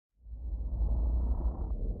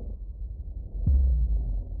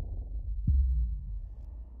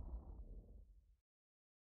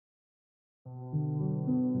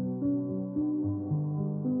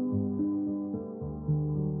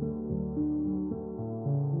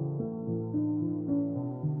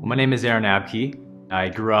My name is Aaron Abke. I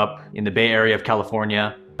grew up in the Bay Area of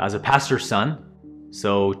California as a pastor's son.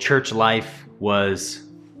 So church life was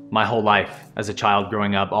my whole life as a child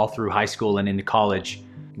growing up, all through high school and into college.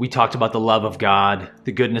 We talked about the love of God,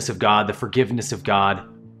 the goodness of God, the forgiveness of God.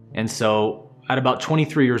 And so at about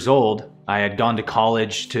 23 years old, I had gone to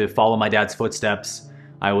college to follow my dad's footsteps.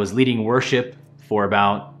 I was leading worship for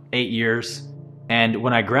about 8 years. And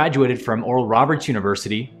when I graduated from Oral Roberts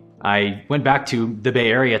University, I went back to the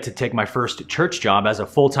Bay Area to take my first church job as a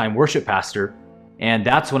full-time worship pastor. And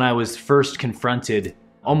that's when I was first confronted,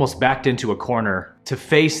 almost backed into a corner, to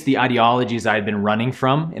face the ideologies I had been running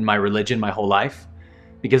from in my religion my whole life.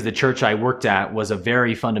 Because the church I worked at was a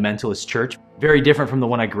very fundamentalist church, very different from the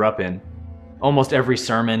one I grew up in. Almost every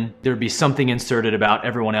sermon, there'd be something inserted about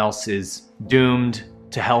everyone else is doomed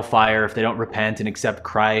to hellfire if they don't repent and accept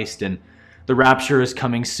Christ, and the rapture is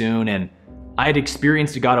coming soon. And I had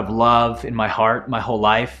experienced a God of love in my heart my whole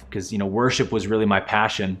life because, worship was really my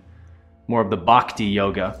passion, more of the bhakti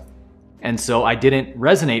yoga. And so I didn't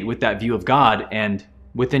resonate with that view of God. And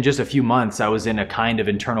within just a few months, I was in a kind of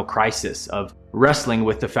internal crisis of wrestling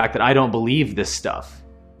with the fact that I don't believe this stuff.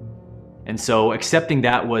 And so accepting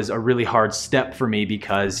that was a really hard step for me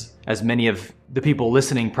because, as many of the people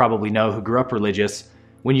listening probably know who grew up religious,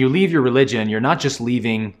 when you leave your religion, you're not just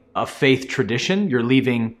leaving a faith tradition, you're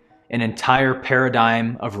leaving an entire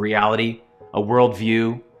paradigm of reality, a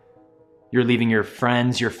worldview. You're leaving your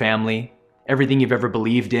friends, your family, everything you've ever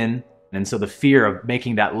believed in. And so the fear of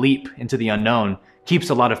making that leap into the unknown keeps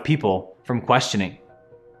a lot of people from questioning.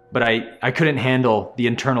 But I couldn't handle the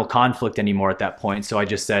internal conflict anymore at that point. So I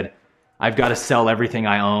just said, I've got to sell everything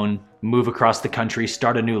I own, move across the country,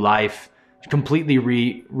 start a new life, completely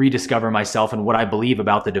rediscover myself and what I believe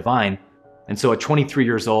about the divine. And so at 23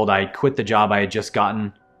 years old, I quit the job I had just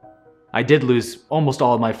gotten. I did lose almost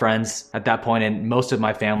all of my friends at that point, and most of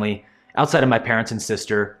my family, outside of my parents and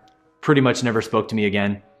sister, pretty much never spoke to me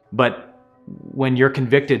again. But when you're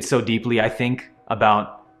convicted so deeply, I think,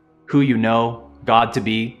 about who you know God to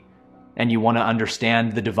be, and you want to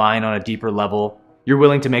understand the divine on a deeper level, you're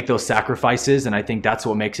willing to make those sacrifices, and I think that's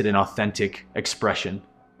what makes it an authentic expression.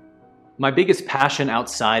 My biggest passion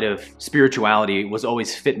outside of spirituality was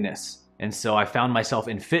always fitness. And so I found myself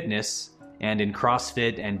in fitness and in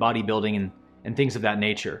CrossFit and bodybuilding and things of that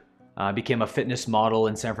nature. I became a fitness model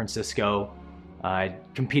in San Francisco. I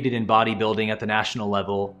competed in bodybuilding at the national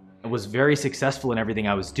level. I was very successful in everything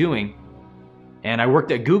I was doing. And I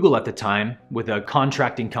worked at Google at the time with a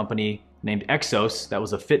contracting company named Exos, that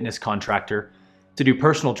was a fitness contractor, to do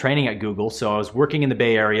personal training at Google. So I was working in the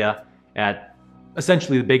Bay Area at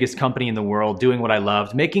essentially the biggest company in the world, doing what I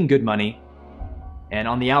loved, making good money. And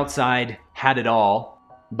on the outside, had it all.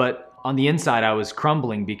 But on the inside, I was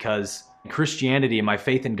crumbling because Christianity and my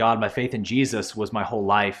faith in God, my faith in Jesus was my whole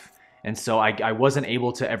life. And so I wasn't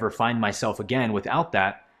able to ever find myself again without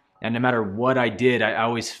that. And no matter what I did, I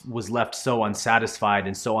always was left so unsatisfied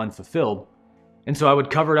and so unfulfilled. And so I would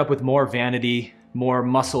cover it up with more vanity, more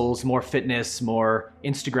muscles, more fitness, more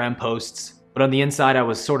Instagram posts. But on the inside, I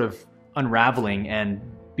was sort of unraveling and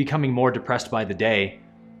becoming more depressed by the day,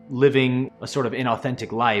 living a sort of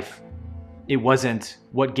inauthentic life. It wasn't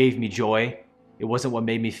what gave me joy. It wasn't what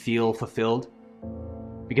made me feel fulfilled,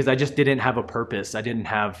 because I just didn't have a purpose. I didn't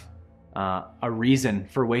have a reason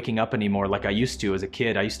for waking up anymore like I used to as a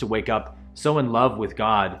kid. I used to wake up so in love with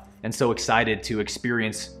God and so excited to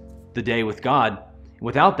experience the day with God.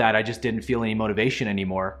 Without that, I just didn't feel any motivation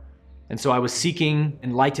anymore. And so I was seeking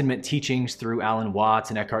enlightenment teachings through Alan Watts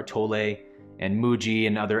and Eckhart Tolle and Muji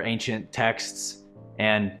and other ancient texts.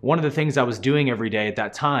 And one of the things I was doing every day at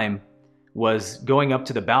that time was going up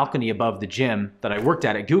to the balcony above the gym that I worked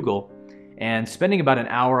at Google and spending about an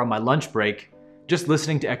hour on my lunch break just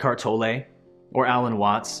listening to Eckhart Tolle or Alan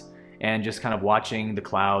Watts and just kind of watching the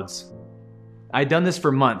clouds. I'd done this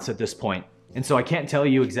for months at this point, and so I can't tell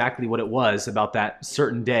you exactly what it was about that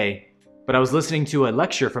certain day, but I was listening to a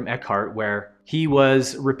lecture from Eckhart where he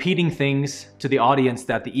was repeating things to the audience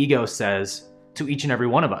that the ego says to each and every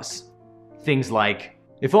one of us. Things like,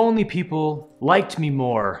 if only people liked me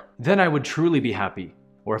more, then I would truly be happy.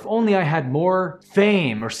 Or if only I had more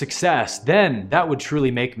fame or success, then that would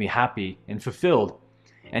truly make me happy and fulfilled.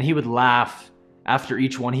 And he would laugh after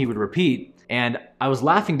each one he would repeat. And I was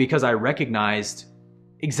laughing because I recognized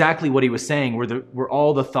exactly what he was saying were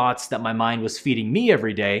all the thoughts that my mind was feeding me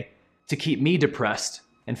every day to keep me depressed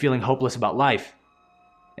and feeling hopeless about life.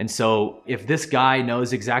 And so if this guy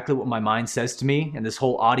knows exactly what my mind says to me, and this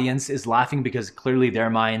whole audience is laughing because clearly their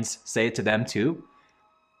minds say it to them too,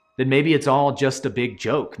 then maybe it's all just a big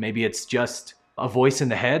joke. Maybe it's just a voice in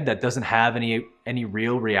the head that doesn't have any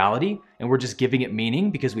real reality, and we're just giving it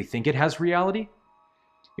meaning because we think it has reality?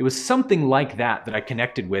 It was something like that that I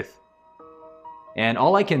connected with. And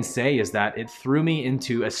all I can say is that it threw me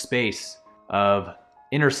into a space of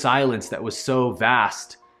inner silence that was so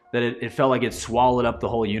vast that it felt like it swallowed up the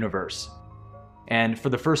whole universe. And for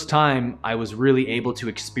the first time, I was really able to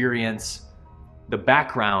experience the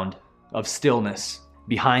background of stillness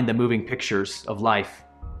behind the moving pictures of life.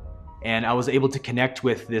 And I was able to connect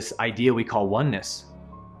with this idea we call oneness.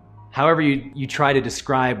 However you try to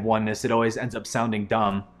describe oneness, it always ends up sounding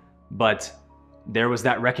dumb, but there was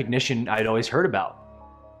that recognition I'd always heard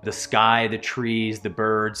about. The sky, the trees, the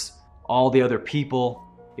birds, all the other people.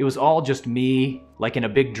 It was all just me, like in a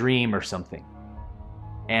big dream or something.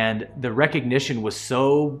 And the recognition was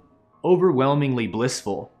so overwhelmingly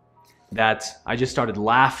blissful that I just started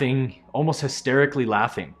laughing, almost hysterically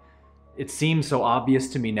laughing. It seems so obvious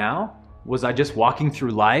to me now. Was I just walking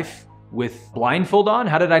through life with blindfold on?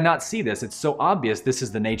 How did I not see this? It's so obvious this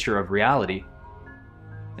is the nature of reality.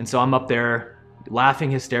 And so I'm up there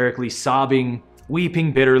laughing hysterically, sobbing,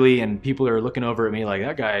 weeping bitterly, and people are looking over at me like,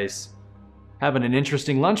 that guy's having an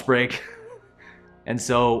interesting lunch break. And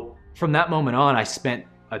so from that moment on, I spent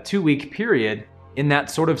a 2-week period in that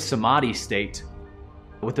sort of samadhi state,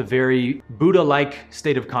 with a very Buddha-like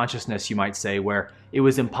state of consciousness, you might say, where it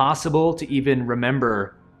was impossible to even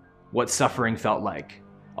remember what suffering felt like.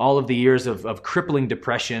 All of the years of crippling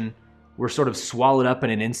depression were sort of swallowed up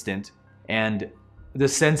in an instant, and the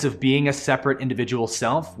sense of being a separate individual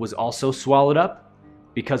self was also swallowed up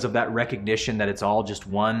because of that recognition that it's all just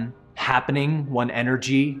one happening, one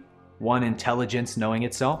energy, one intelligence knowing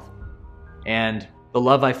itself. And the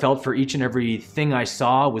love I felt for each and every thing I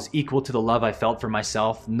saw was equal to the love I felt for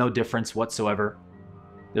myself, no difference whatsoever.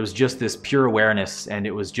 There was just this pure awareness, and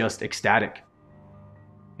it was just ecstatic.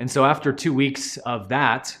 And so after 2 weeks of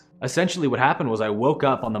that, essentially what happened was I woke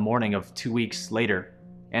up on the morning of 2 weeks later,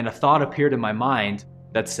 and a thought appeared in my mind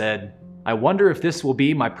that said, I wonder if this will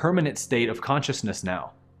be my permanent state of consciousness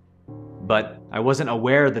now. But I wasn't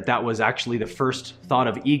aware that that was actually the first thought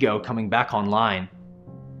of ego coming back online.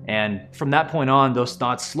 And from that point on, those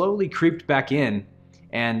thoughts slowly creeped back in,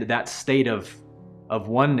 and that state of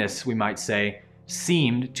oneness, we might say,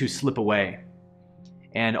 seemed to slip away.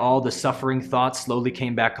 And all the suffering thoughts slowly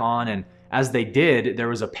came back on, and as they did, there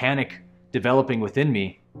was a panic developing within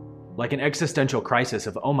me, like an existential crisis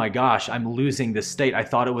of, oh my gosh, I'm losing this state. I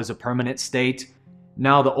thought it was a permanent state.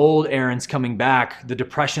 Now the old Aaron's coming back, the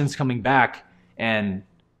depression's coming back, and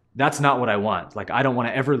that's not what I want. Like, I don't want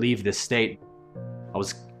to ever leave this state. I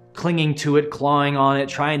was clinging to it, clawing on it,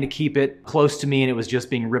 trying to keep it close to me, and it was just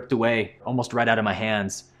being ripped away, almost right out of my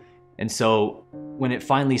hands. And so when it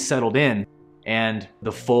finally settled in, and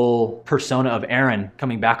the full persona of Aaron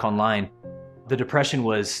coming back online, the depression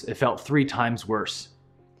it felt 3 times worse,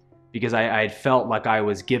 because I had felt like I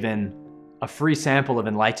was given a free sample of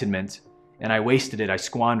enlightenment, and I wasted it, I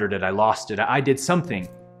squandered it, I lost it. I did something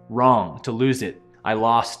wrong to lose it. I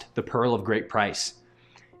lost the pearl of great price.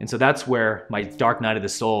 And so that's where my dark night of the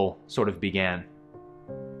soul sort of began.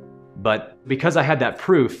 But because I had that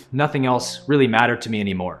proof, nothing else really mattered to me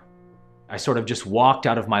anymore. I sort of just walked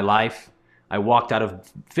out of my life. I walked out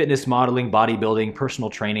of fitness modeling, bodybuilding, personal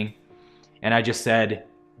training, and I just said,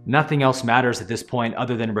 nothing else matters at this point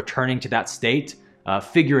other than returning to that state,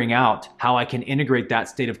 figuring out how I can integrate that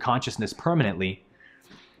state of consciousness permanently.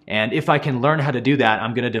 And if I can learn how to do that,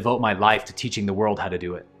 I'm going to devote my life to teaching the world how to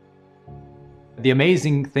do it. The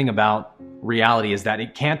amazing thing about reality is that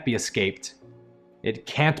it can't be escaped. It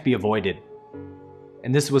can't be avoided.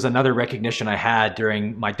 And this was another recognition I had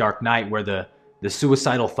during my dark night, where the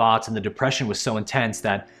suicidal thoughts and the depression was so intense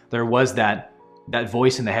that there was that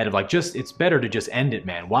voice in the head of like, it's better to just end it,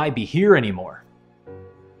 man. Why be here anymore?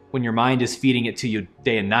 When your mind is feeding it to you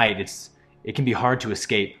day and night, it can be hard to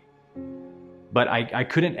escape. But I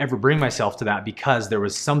couldn't ever bring myself to that, because there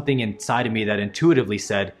was something inside of me that intuitively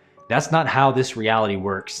said, that's not how this reality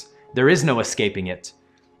works. There is no escaping it.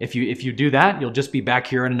 If you do that, you'll just be back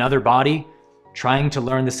here in another body, trying to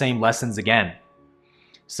learn the same lessons again.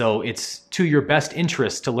 So it's to your best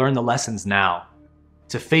interest to learn the lessons now,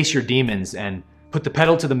 to face your demons and put the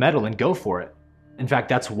pedal to the metal and go for it. In fact,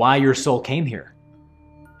 that's why your soul came here.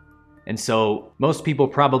 And so most people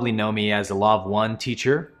probably know me as a Law of One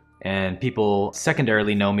teacher, and people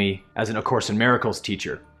secondarily know me as an A Course in Miracles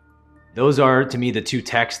teacher. Those are, to me, the 2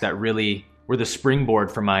 texts that really were the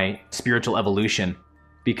springboard for my spiritual evolution,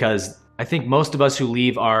 because I think most of us who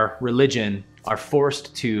leave our religion are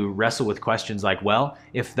forced to wrestle with questions like, well,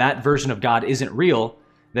 if that version of God isn't real,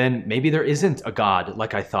 then maybe there isn't a God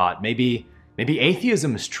like I thought. Maybe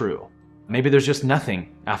atheism is true. Maybe there's just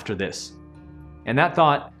nothing after this. And that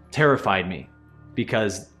thought terrified me,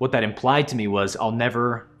 because what that implied to me was I'll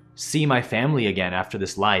never see my family again after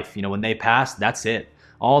this life. You know, when they pass, that's it.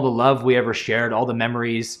 All the love we ever shared, all the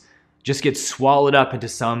memories just get swallowed up into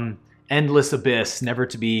some endless abyss, never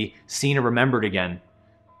to be seen or remembered again.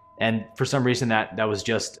 And for some reason that was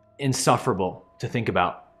just insufferable to think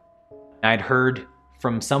about. I'd heard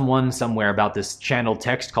from someone somewhere about this channeled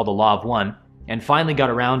text called the Law of One, and finally got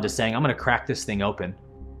around to saying, I'm gonna crack this thing open.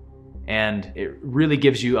 And it really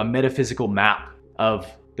gives you a metaphysical map of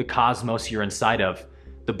the cosmos you're inside of,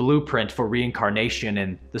 the blueprint for reincarnation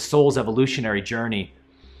and the soul's evolutionary journey.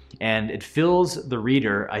 And it fills the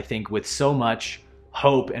reader, I think, with so much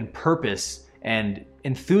hope and purpose and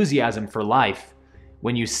enthusiasm for life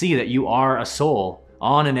when you see that you are a soul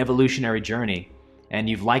on an evolutionary journey, and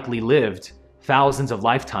you've likely lived thousands of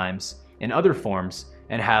lifetimes in other forms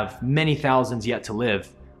and have many thousands yet to live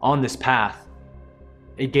on this path.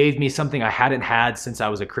 It gave me something I hadn't had since I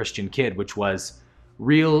was a Christian kid, which was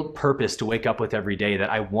real purpose to wake up with every day, that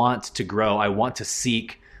I want to grow, I want to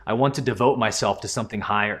seek, I want to devote myself to something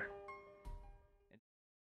higher.